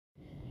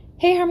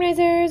Hey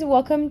Harmonizers,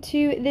 welcome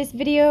to this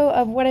video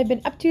of what I've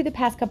been up to the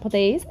past couple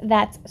days.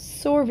 That's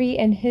Sorvi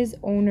and his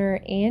owner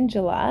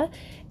Angela.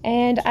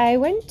 And I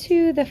went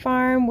to the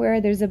farm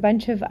where there's a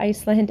bunch of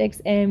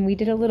Icelandics and we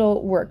did a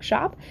little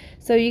workshop.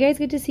 So you guys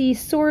get to see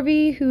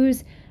Sorvi,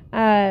 who's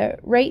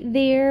right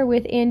there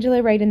with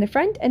Angela right in the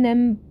front, and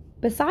then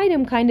beside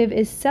him kind of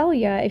is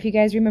Celia. If you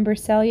guys remember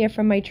Celia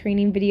from my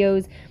training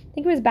videos, I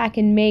think it was back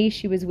in May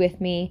she was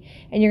with me,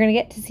 and you're going to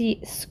get to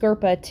see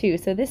Skerpa too.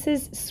 So this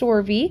is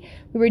Sorvi.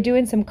 We were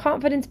doing some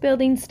confidence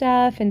building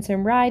stuff and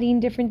some riding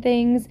different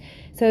things.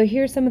 So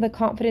here's some of the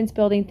confidence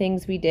building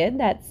things we did.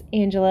 That's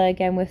Angela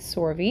again with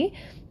Sorvi.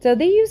 So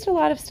they used a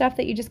lot of stuff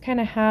that you just kind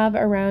of have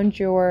around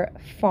your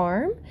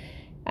farm.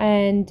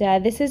 And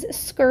this is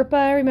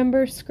Skerpa.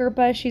 Remember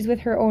Skerpa? She's with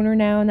her owner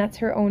now, and that's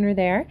her owner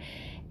there.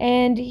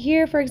 And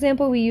here, for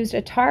example, we used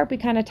a tarp. We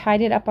kind of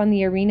tied it up on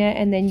the arena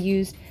and then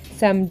used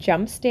some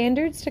jump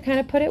standards to kind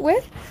of put it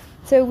with.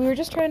 So we were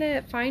just trying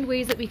to find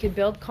ways that we could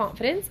build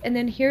confidence. And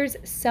then here's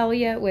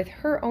Celia with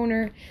her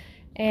owner.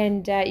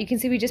 And you can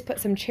see we just put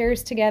some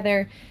chairs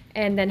together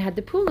and then had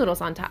the pool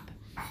noodles on top.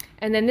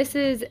 And then this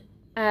is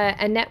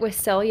Annette with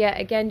Celia,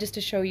 again, just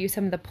to show you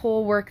some of the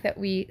pole work that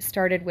we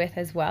started with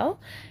as well.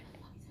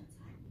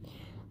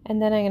 And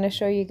then I'm going to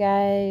show you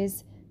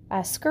guys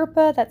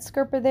Skerpa. That's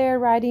Skerpa there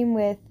riding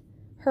with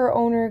her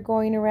owner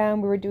going around.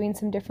 We were doing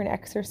some different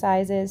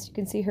exercises. You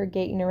can see her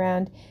gating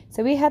around.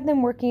 So we had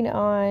them working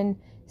on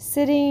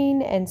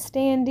sitting and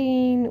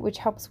standing, which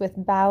helps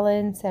with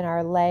balance and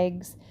our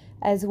legs,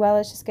 as well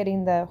as just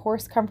getting the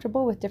horse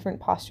comfortable with different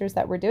postures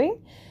that we're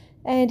doing.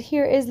 And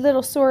here is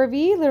little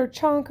Sorvi, little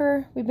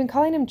Chonker. We've been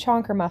calling him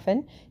Chonker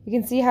Muffin. You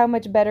can see how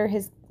much better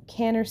his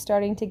canter's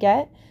starting to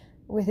get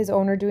with his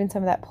owner doing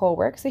some of that pole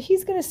work. So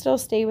he's going to still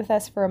stay with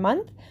us for a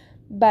month,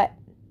 but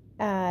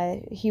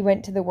he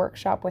went to the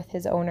workshop with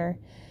his owner.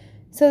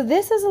 So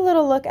this is a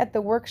little look at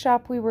the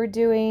workshop we were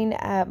doing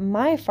at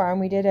my farm.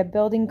 We did a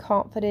building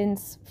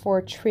confidence for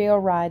trail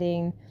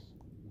riding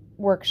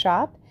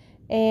workshop.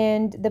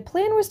 And the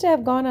plan was to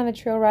have gone on a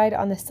trail ride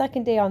on the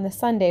second day on the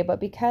Sunday, but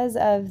because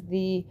of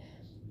the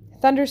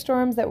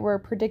thunderstorms that were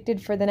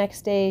predicted for the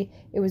next day,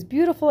 it was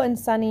beautiful and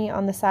sunny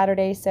on the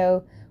Saturday,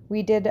 so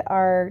we did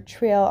our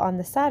trail on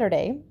the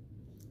Saturday.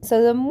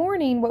 So the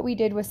morning, what we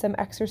did was some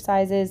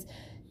exercises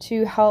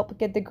to help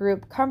get the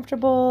group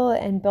comfortable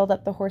and build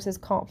up the horse's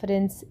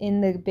confidence in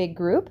the big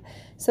group.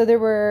 So there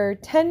were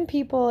 10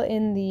 people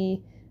in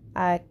the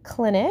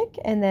clinic,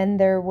 and then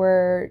there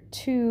were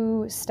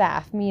 2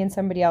 staff. Me and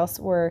somebody else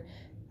were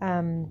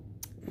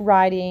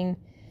riding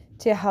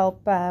to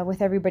help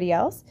with everybody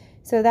else.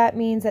 So that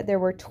means that there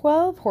were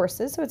 12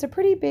 horses, so it's a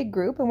pretty big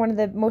group, and one of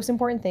the most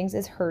important things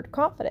is herd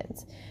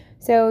confidence.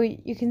 So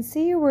you can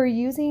see we're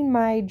using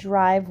my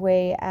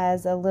driveway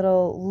as a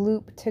little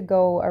loop to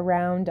go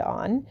around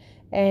on,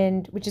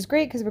 and which is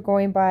great because we're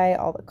going by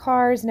all the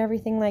cars and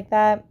everything like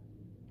that.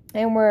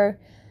 And we're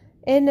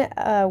in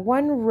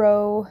one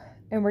row,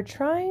 and we're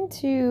trying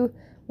to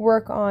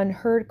work on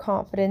herd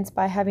confidence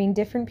by having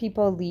different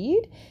people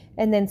lead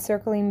and then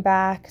circling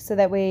back, so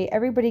that way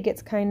everybody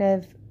gets kind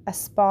of a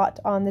spot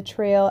on the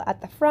trail at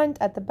the front,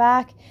 at the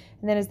back,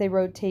 and then as they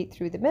rotate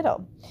through the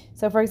middle.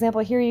 So for example,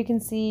 here you can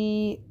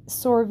see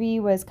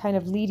Sorvi was kind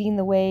of leading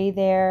the way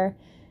there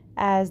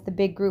as the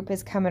big group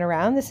is coming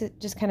around. This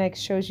just kind of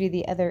shows you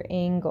the other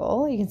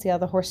angle. You can see all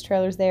the horse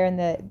trailers there in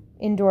the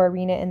indoor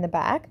arena in the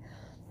back.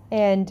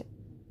 And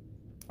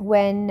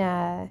when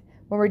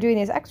we're doing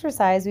this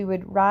exercise, we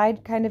would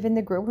ride kind of in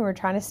the group, and we're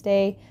trying to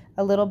stay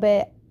a little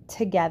bit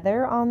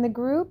together on the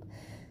group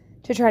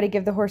to try to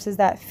give the horses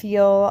that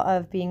feel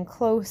of being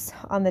close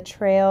on the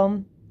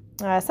trail.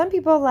 Some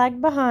people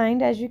lagged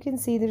behind. As you can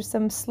see, there's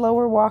some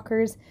slower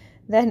walkers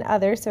than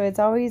others, so it's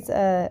always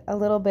a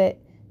little bit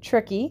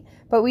tricky.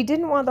 But we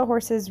didn't want the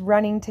horses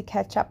running to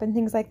catch up and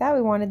things like that.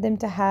 We wanted them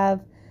to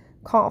have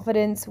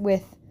confidence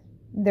with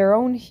their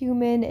own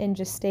human and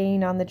just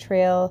staying on the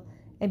trail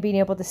and being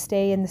able to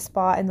stay in the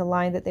spot in the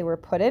line that they were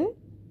put in.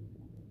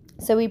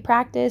 So we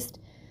practiced.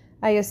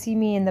 You'll see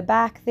me in the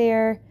back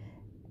there.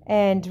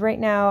 And right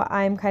now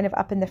I'm kind of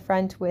up in the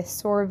front with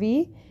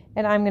Sorvi,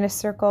 and I'm going to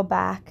circle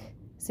back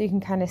so you can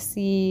kind of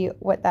see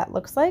what that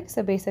looks like.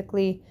 So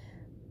basically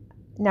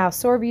now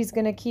Sorvi's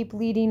going to keep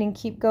leading and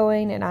keep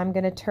going, and I'm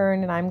going to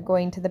turn and I'm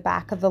going to the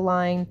back of the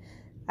line.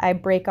 I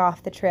break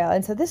off the trail.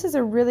 And so this is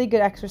a really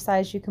good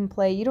exercise you can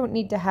play. You don't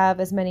need to have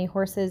as many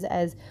horses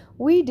as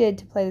we did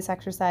to play this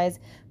exercise,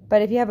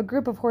 but if you have a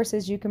group of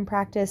horses, you can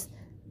practice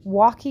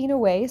walking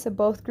away, so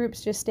both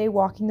groups just stay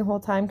walking the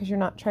whole time because you're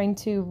not trying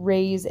to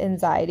raise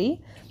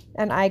anxiety.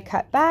 And I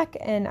cut back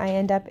and I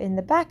end up in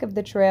the back of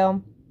the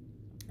trail,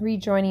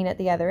 rejoining at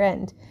the other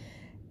end.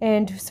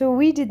 And so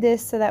we did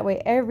this so that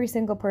way every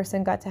single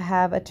person got to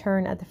have a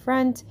turn at the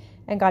front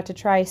and got to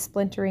try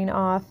splintering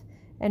off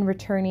and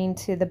returning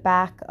to the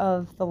back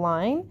of the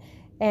line.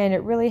 And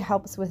it really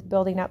helps with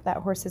building up that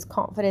horse's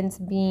confidence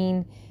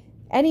being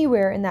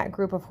anywhere in that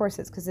group of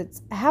horses, because it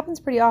happens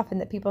pretty often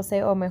that people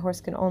say, oh, my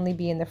horse can only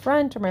be in the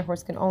front, or my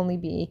horse can only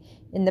be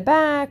in the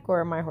back,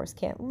 or my horse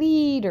can't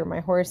lead, or my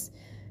horse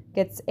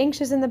gets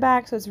anxious in the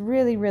back. So it's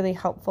really, really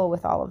helpful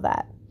with all of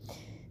that.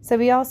 So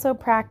we also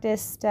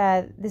practiced,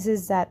 this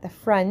is at the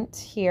front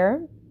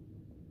here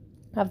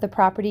of the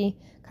property,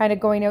 kind of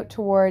going out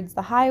towards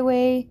the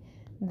highway.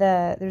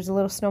 There's a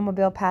little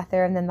snowmobile path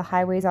there, and then the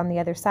highway's on the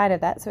other side of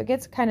that. So it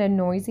gets kind of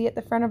noisy at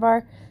the front of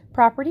our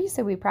property.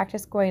 So we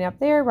practice going up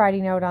there,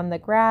 riding out on the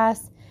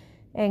grass,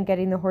 and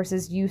getting the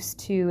horses used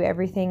to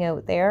everything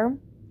out there.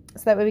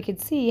 So that way we could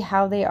see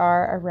how they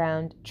are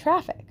around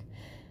traffic.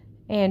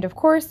 And of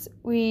course,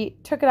 we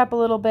took it up a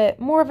little bit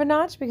more of a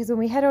notch, because when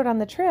we head out on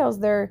the trails,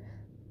 they're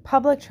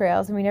public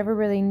trails and we never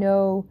really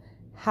know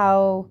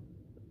how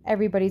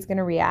everybody's going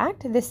to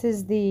react. This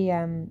is the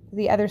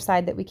other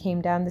side that we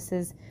came down. This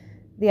is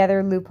the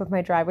other loop of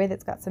my driveway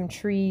that's got some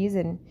trees,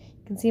 and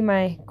you can see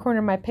my corner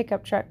of my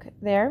pickup truck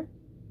there.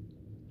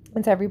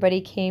 And so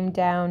everybody came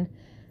down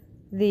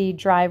the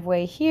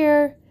driveway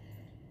here.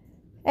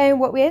 And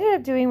what we ended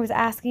up doing was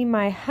asking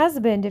my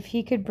husband if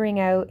he could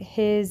bring out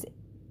his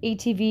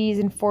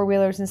ATVs and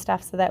four-wheelers and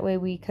stuff, so that way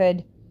we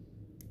could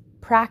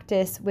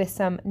practice with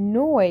some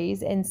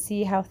noise and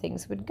see how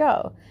things would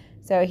go.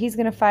 So he's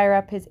going to fire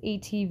up his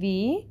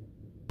ATV.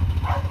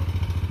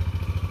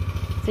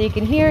 So you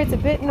can hear it's a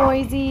bit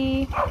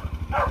noisy.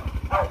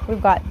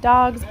 We've got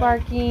dogs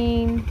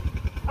barking,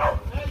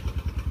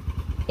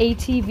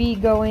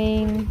 ATV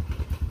going.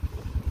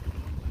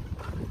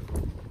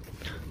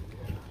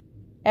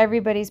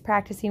 Everybody's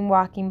practicing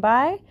walking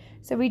by.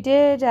 So we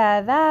did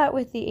that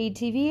with the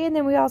ATV, and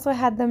then we also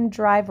had them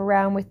drive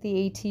around with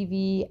the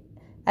ATV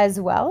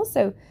as well.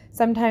 So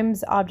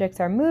sometimes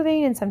objects are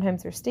moving and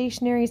sometimes they're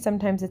stationary.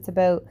 Sometimes it's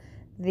about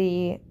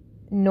the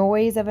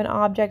noise of an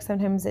object.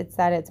 Sometimes it's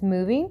that it's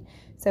moving.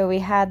 So we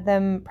had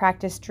them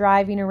practice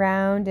driving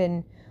around,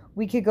 and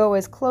we could go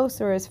as close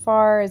or as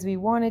far as we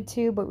wanted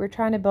to, but we're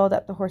trying to build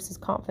up the horse's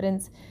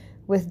confidence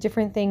with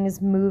different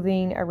things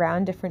moving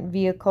around, different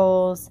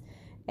vehicles.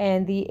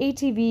 And the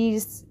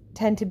ATVs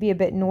tend to be a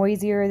bit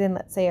noisier than,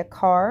 let's say, a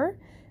car.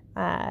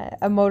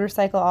 A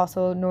motorcycle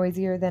also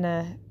noisier than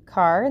a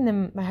car. And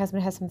then my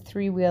husband has some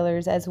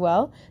three-wheelers as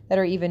well that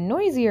are even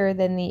noisier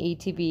than the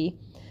ATV.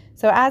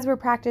 So as we're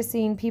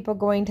practicing people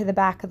going to the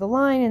back of the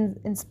line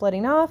and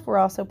splitting off, we're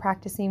also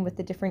practicing with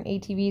the different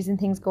ATVs and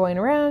things going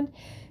around.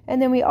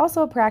 And then we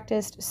also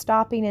practiced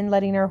stopping and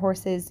letting our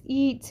horses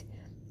eat,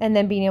 and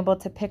then being able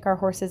to pick our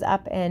horses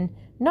up and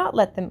not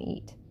let them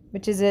eat,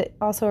 which is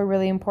also a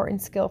really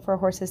important skill for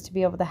horses to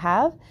be able to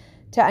have,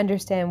 to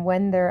understand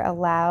when they're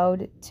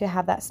allowed to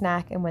have that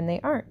snack and when they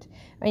aren't.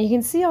 And you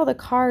can see all the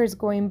cars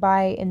going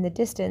by in the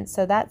distance.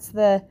 So that's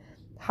the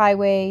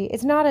highway.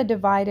 It's not a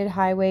divided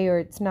highway, or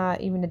it's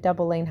not even a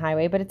double lane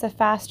highway, but it's a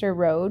faster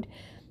road.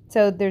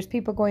 So there's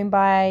people going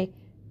by,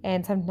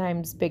 and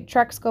sometimes big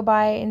trucks go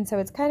by. And so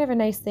it's kind of a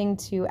nice thing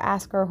to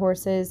ask our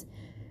horses,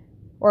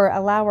 or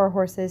allow our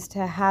horses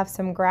to have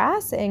some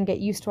grass and get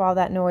used to all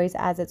that noise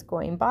as it's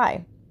going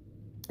by.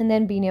 And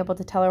then being able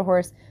to tell our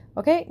horse,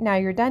 okay, now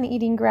you're done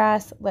eating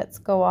grass, let's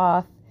go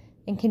off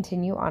and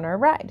continue on our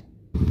ride.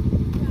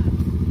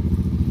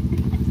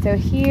 So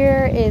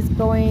here is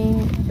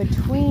going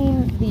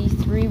between the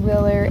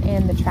three-wheeler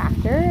and the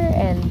tractor,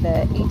 and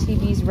the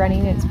ATV's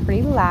running, it's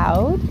pretty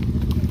loud.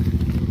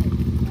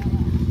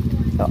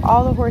 So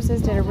all the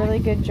horses did a really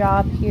good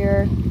job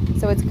here.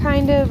 So it's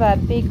kind of a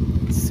big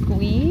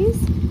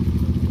squeeze,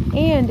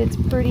 and it's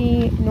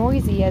pretty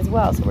noisy as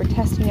well. So we're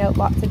testing out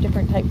lots of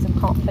different types of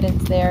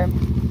confidence there,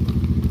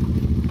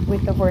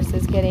 with the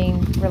horses getting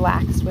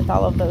relaxed with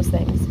all of those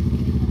things.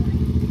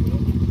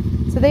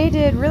 So they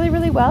did really,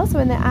 really well. So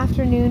in the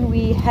afternoon,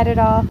 we headed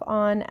off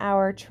on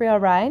our trail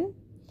ride.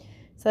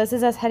 So this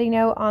is us heading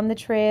out on the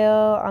trail,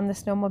 on the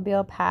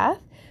snowmobile path.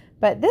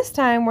 But this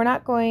time, we're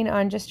not going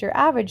on just your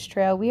average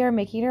trail. We are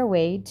making our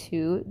way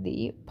to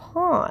the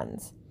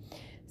ponds.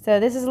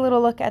 So this is a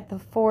little look at the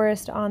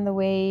forest on the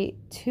way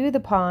to the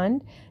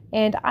pond.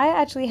 And I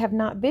actually have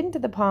not been to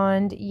the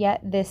pond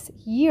yet this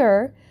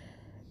year.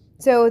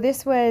 So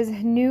this was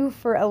new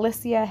for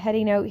Alicia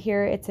heading out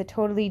here. It's a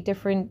totally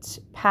different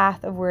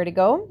path of where to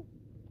go.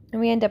 And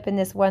we end up in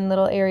this one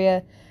little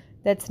area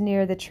that's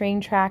near the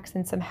train tracks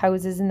and some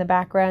houses in the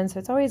background. So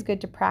it's always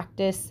good to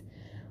practice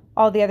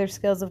all the other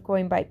skills of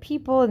going by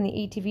people and the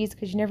ATVs,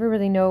 because you never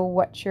really know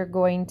what you're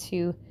going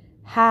to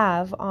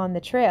have on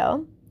the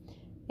trail.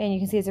 And you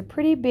can see it's a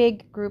pretty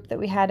big group that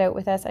we had out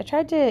with us. I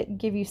tried to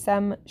give you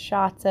some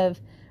shots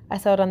of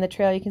us out on the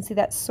trail. You can see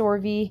that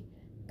Sorvy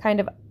kind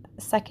of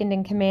second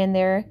in command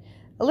there.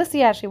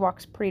 Alicia actually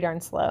walks pretty darn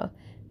slow.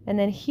 And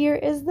then here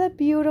is the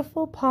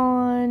beautiful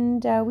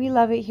pond. We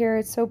love it here.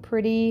 It's so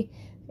pretty.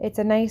 It's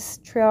a nice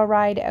trail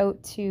ride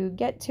out to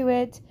get to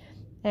it.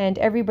 And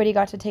everybody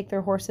got to take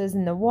their horses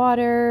in the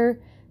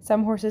water.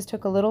 Some horses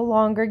took a little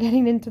longer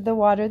getting into the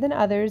water than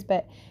others,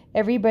 but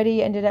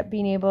everybody ended up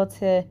being able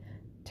to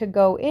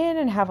go in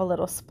and have a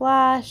little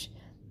splash.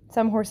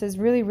 Some horses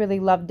really, really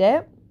loved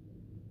it.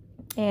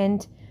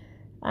 And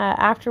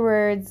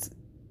afterwards,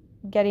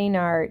 getting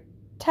our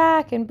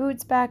tack and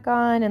boots back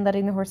on and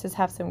letting the horses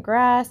have some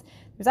grass.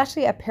 There's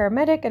actually a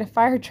paramedic and a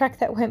fire truck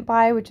that went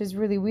by, which is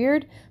really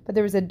weird, but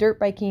there was a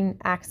dirt biking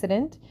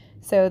accident.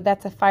 So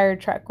that's a fire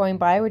truck going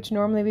by, which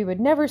normally we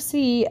would never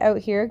see out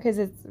here because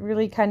it's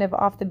really kind of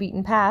off the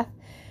beaten path.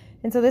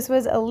 And so this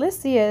was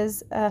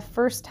Alicia's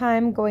first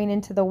time going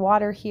into the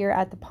water here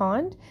at the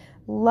pond.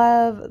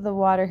 Love the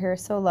water here,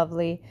 so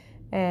lovely.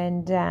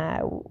 And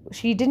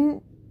she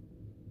didn't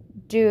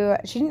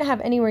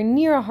have anywhere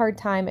near a hard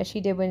time as she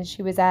did when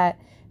she was at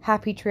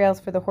Happy Trails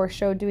for the horse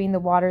show doing the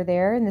water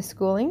there and the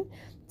schooling.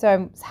 So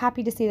I'm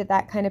happy to see that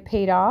that kind of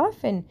paid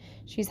off, and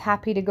she's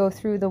happy to go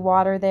through the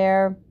water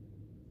there.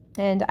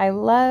 And I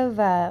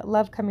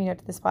love coming out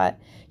to the spot.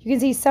 You can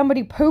see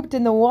somebody pooped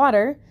in the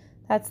water.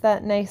 That's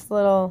that nice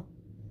little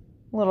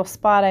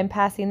spot I'm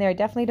passing there. I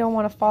definitely don't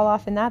want to fall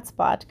off in that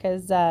spot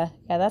because, yeah,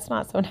 that's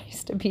not so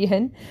nice to be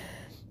in.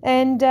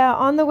 And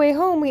on the way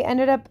home, we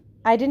ended up,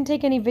 I didn't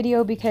take any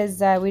video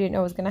because we didn't know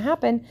what was going to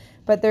happen,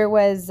 but there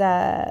was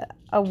a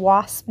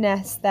wasp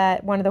nest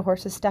that one of the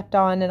horses stepped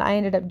on, and I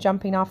ended up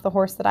jumping off the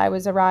horse that I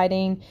was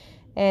riding.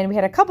 And we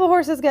had a couple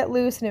horses get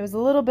loose, and it was a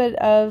little bit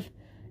of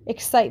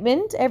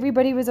excitement.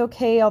 Everybody was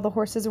okay, all the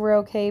horses were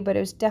okay, but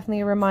it was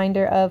definitely a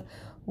reminder of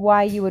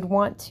why you would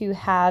want to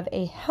have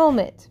a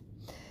helmet.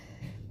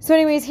 So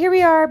anyways, here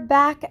we are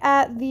back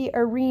at the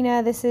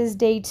arena. This is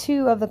day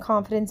 2 of the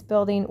confidence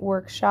building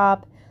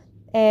workshop,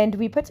 and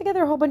we put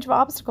together a whole bunch of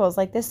obstacles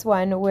like this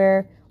one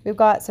where we've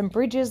got some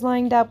bridges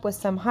lined up with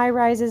some high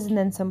rises and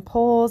then some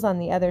poles on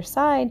the other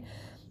side,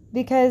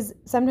 because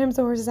sometimes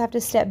the horses have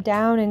to step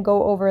down and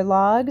go over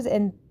logs,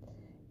 and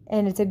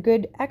it's a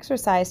good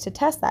exercise to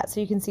test that. So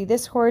you can see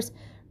this horse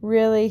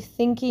really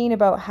thinking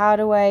about how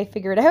do I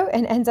figure it out,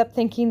 and ends up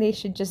thinking they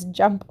should just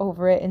jump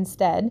over it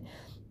instead.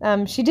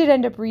 She did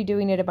end up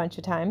redoing it a bunch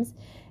of times.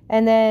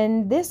 And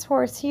then this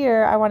horse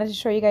here, I wanted to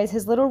show you guys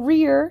his little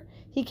rear.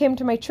 He came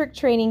to my trick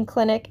training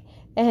clinic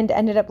and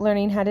ended up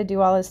learning how to do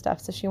all his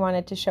stuff. So she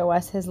wanted to show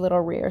us his little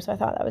rear. So I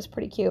thought that was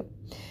pretty cute.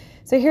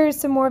 So here's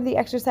some more of the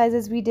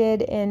exercises we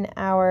did in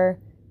our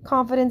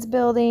confidence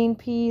building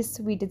piece.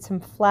 We did some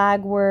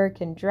flag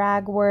work and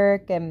drag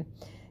work. And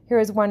here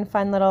was one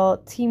fun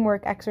little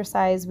teamwork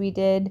exercise we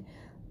did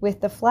with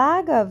the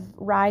flag of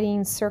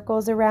riding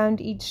circles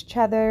around each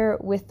other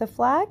with the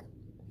flag.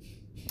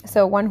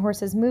 So one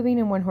horse is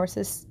moving and one horse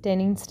is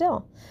standing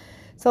still.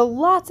 So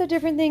lots of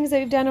different things that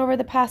we've done over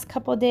the past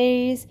couple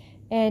days,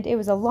 and it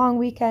was a long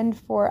weekend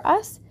for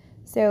us.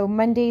 So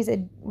Mondays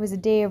was a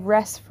day of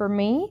rest for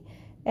me,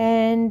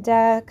 and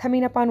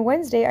coming up on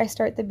Wednesday, I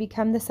start the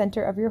Become the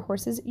Center of Your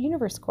Horse's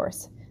Universe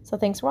course. So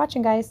thanks for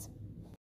watching, guys.